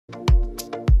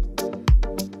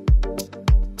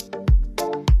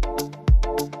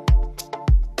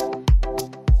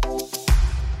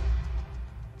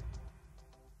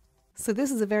So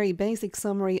this is a very basic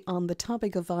summary on the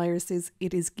topic of viruses.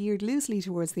 It is geared loosely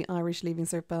towards the Irish Leaving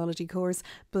Cert Biology course,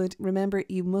 but remember,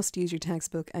 you must use your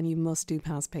textbook and you must do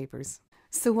past papers.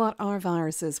 So what are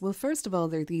viruses? Well, first of all,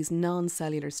 they're these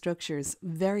non-cellular structures,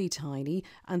 very tiny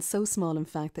and so small in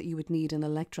fact that you would need an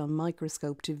electron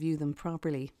microscope to view them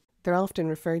properly. They're often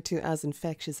referred to as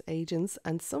infectious agents,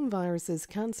 and some viruses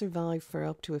can survive for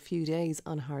up to a few days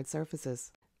on hard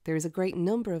surfaces. There is a great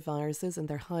number of viruses and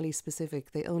they're highly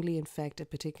specific. They only infect a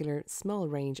particular small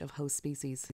range of host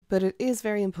species. But it is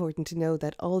very important to know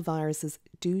that all viruses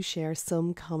do share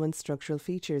some common structural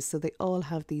features, so they all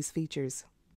have these features.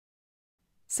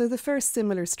 So the first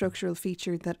similar structural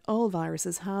feature that all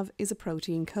viruses have is a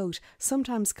protein coat,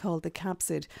 sometimes called the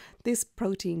capsid. This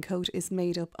protein coat is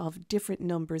made up of different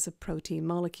numbers of protein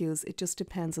molecules. It just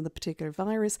depends on the particular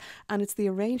virus, and it's the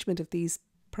arrangement of these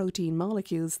protein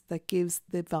molecules that gives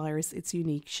the virus its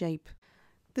unique shape.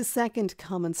 The second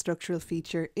common structural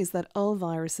feature is that all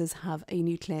viruses have a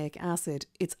nucleic acid.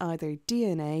 It's either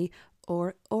DNA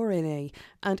or RNA,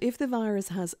 and if the virus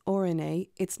has RNA,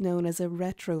 it's known as a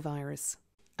retrovirus.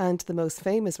 And the most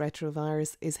famous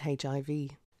retrovirus is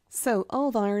HIV. So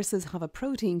all viruses have a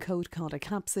protein coat called a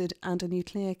capsid and a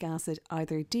nucleic acid,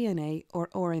 either DNA or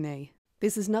RNA.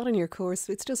 This is not in your course,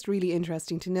 it's just really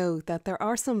interesting to know that there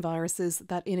are some viruses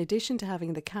that, in addition to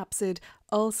having the capsid,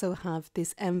 also have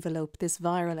this envelope, this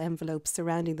viral envelope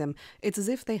surrounding them. It's as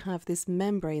if they have this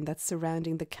membrane that's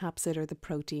surrounding the capsid or the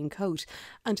protein coat.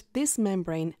 And this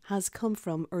membrane has come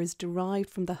from or is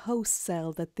derived from the host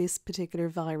cell that this particular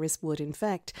virus would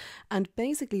infect. And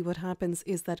basically what happens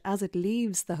is that as it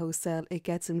leaves the host cell, it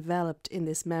gets enveloped in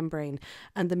this membrane.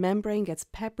 And the membrane gets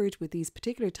peppered with these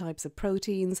particular types of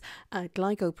proteins,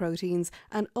 glycoproteins,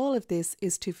 and all of this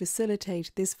is to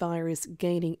facilitate this virus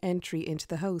gaining entry into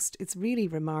the host. It's really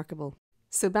remarkable.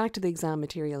 So back to the exam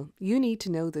material. You need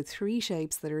to know the three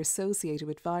shapes that are associated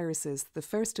with viruses, the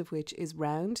first of which is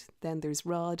round, then there's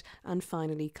rod, and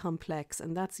finally complex,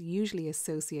 and that's usually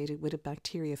associated with a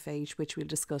bacteriophage, which we'll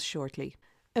discuss shortly.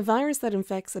 A virus that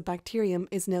infects a bacterium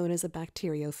is known as a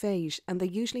bacteriophage, and they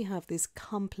usually have this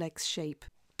complex shape.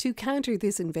 To counter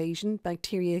this invasion,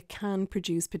 bacteria can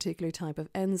produce particular type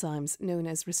of enzymes known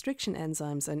as restriction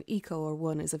enzymes, and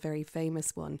ECOR1 is a very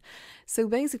famous one. So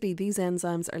basically these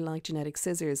enzymes are like genetic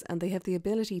scissors and they have the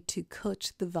ability to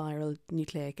cut the viral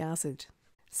nucleic acid.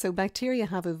 So bacteria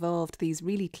have evolved these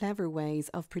really clever ways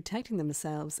of protecting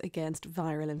themselves against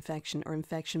viral infection or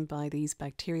infection by these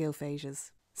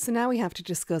bacteriophages. So now we have to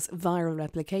discuss viral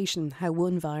replication, how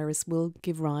one virus will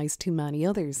give rise to many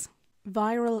others.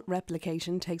 Viral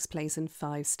replication takes place in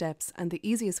 5 steps, and the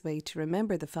easiest way to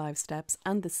remember the 5 steps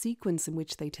and the sequence in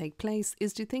which they take place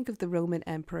is to think of the Roman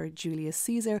Emperor Julius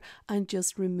Caesar and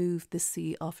just remove the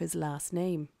C off his last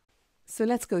name. So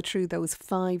let's go through those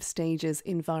 5 stages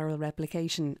in viral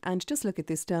replication, and just look at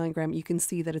this diagram. You can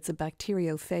see that it's a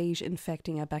bacteriophage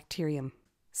infecting a bacterium.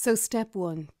 So step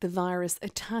 1, the virus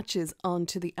attaches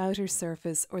onto the outer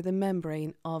surface or the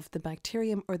membrane of the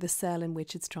bacterium or the cell in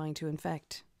which it's trying to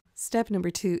infect. Step number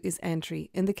 2 is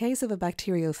entry. In the case of a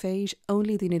bacteriophage,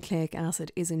 only the nucleic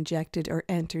acid is injected or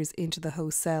enters into the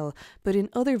host cell. But in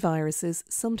other viruses,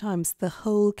 sometimes the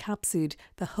whole capsid,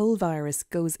 the whole virus,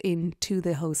 goes into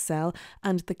the host cell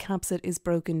and the capsid is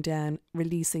broken down,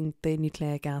 releasing the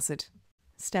nucleic acid.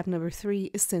 Step number 3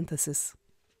 is synthesis.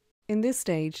 In this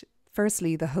stage,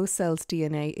 firstly, the host cell's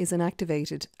DNA is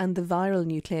inactivated and the viral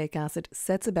nucleic acid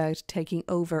sets about taking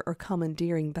over or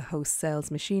commandeering the host cell's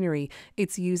machinery.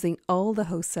 It's using all the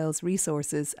host cell's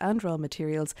resources and raw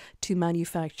materials to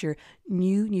manufacture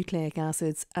new nucleic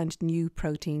acids and new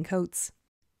protein coats.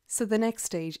 So the next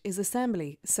stage is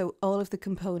assembly. So all of the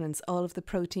components, all of the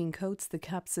protein coats, the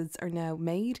capsids are now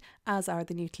made, as are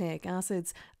the nucleic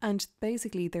acids, and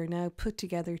basically they're now put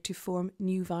together to form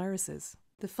new viruses.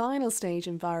 The final stage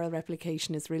in viral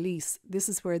replication is release. This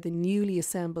is where the newly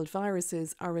assembled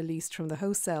viruses are released from the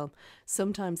host cell.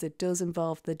 Sometimes it does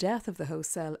involve the death of the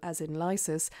host cell, as in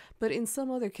lysis, but in some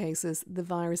other cases, the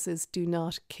viruses do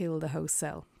not kill the host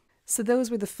cell. So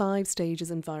those were the 5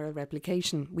 stages in viral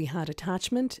replication. We had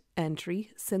attachment,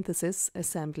 entry, synthesis,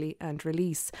 assembly and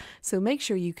release. So make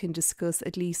sure you can discuss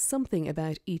at least something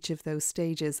about each of those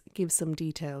stages, give some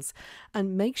details,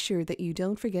 and make sure that you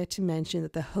don't forget to mention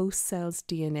that the host cell's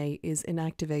DNA is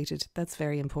inactivated. That's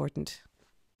very important.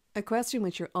 A question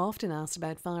which you're often asked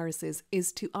about viruses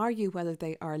is to argue whether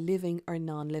they are living or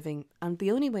non-living, and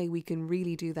the only way we can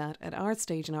really do that at our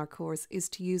stage in our course is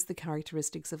to use the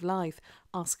characteristics of life.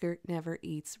 Oscar never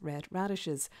eats red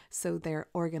radishes, so their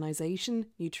organisation,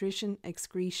 nutrition,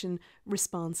 excretion,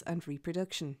 response and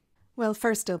reproduction. Well,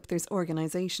 first up there's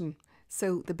organisation.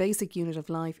 So the basic unit of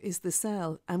life is the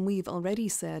cell, and we've already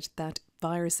said that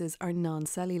viruses are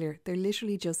non-cellular. They're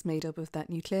literally just made up of that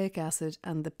nucleic acid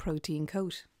and the protein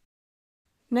coat.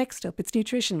 Next up, it's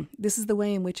nutrition. This is the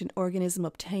way in which an organism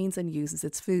obtains and uses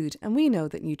its food. And we know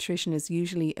that nutrition is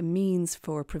usually a means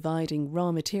for providing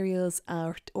raw materials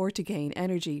or to gain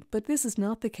energy. But this is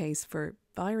not the case for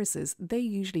viruses. They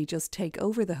usually just take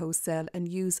over the host cell and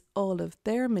use all of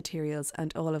their materials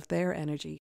and all of their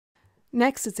energy.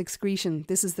 Next, it's excretion.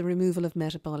 This is the removal of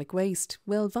metabolic waste.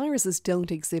 Well, viruses don't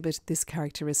exhibit this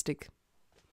characteristic.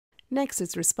 Next,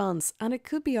 it's response, and it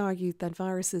could be argued that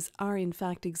viruses are in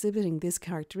fact exhibiting this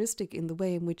characteristic in the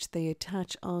way in which they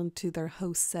attach onto their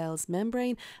host cell's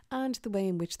membrane and the way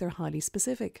in which they're highly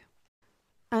specific.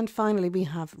 And finally, we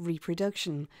have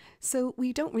reproduction. So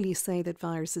we don't really say that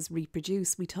viruses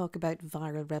reproduce, we talk about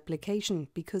viral replication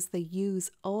because they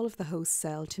use all of the host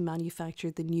cell to manufacture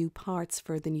the new parts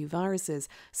for the new viruses.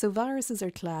 So viruses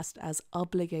are classed as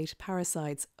obligate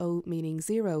parasites, O meaning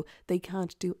 0. They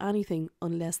can't do anything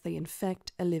unless they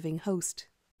infect a living host.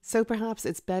 So perhaps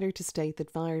it's better to state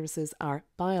that viruses are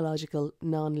biological,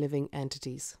 non-living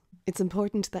entities. It's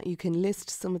important that you can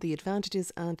list some of the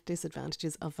advantages and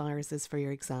disadvantages of viruses for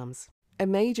your exams. A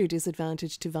major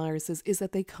disadvantage to viruses is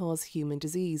that they cause human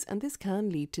disease, and this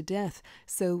can lead to death.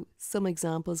 So some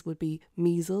examples would be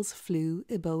measles, flu,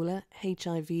 Ebola,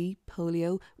 HIV,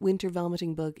 polio, winter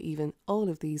vomiting bug even. All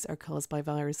of these are caused by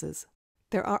viruses.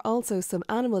 There are also some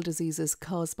animal diseases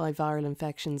caused by viral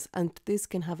infections, and this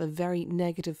can have a very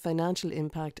negative financial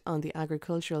impact on the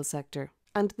agricultural sector.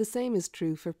 And the same is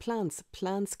true for plants.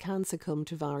 Plants can succumb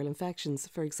to viral infections.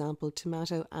 For example,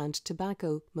 tomato and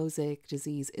tobacco mosaic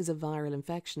disease is a viral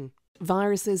infection.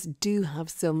 Viruses do have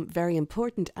some very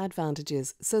important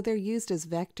advantages. So they're used as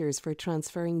vectors for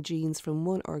transferring genes from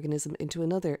one organism into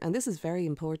another. And this is very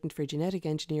important for genetic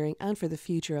engineering and for the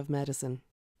future of medicine.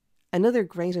 Another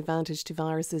great advantage to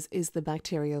viruses is the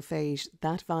bacteriophage,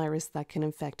 that virus that can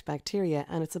infect bacteria,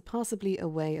 and it's possibly a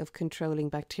way of controlling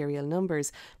bacterial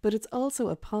numbers, but it's also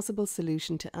a possible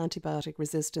solution to antibiotic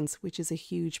resistance, which is a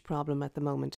huge problem at the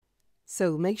moment.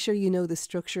 So make sure you know the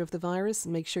structure of the virus,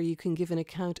 make sure you can give an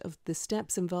account of the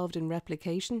steps involved in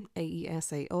replication,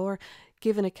 AESAR,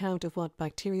 give an account of what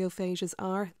bacteriophages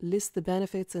are, list the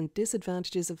benefits and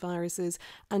disadvantages of viruses,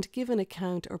 and give an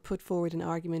account or put forward an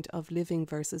argument of living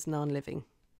versus non-living.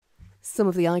 Some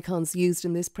of the icons used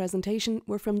in this presentation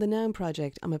were from the Noun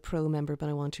project. I'm a pro member, but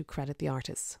I want to credit the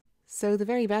artists. So the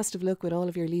very best of luck with all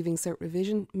of your Leaving Cert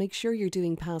revision. Make sure you're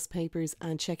doing past papers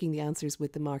and checking the answers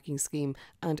with the marking scheme,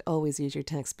 and always use your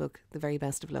textbook. The very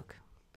best of luck.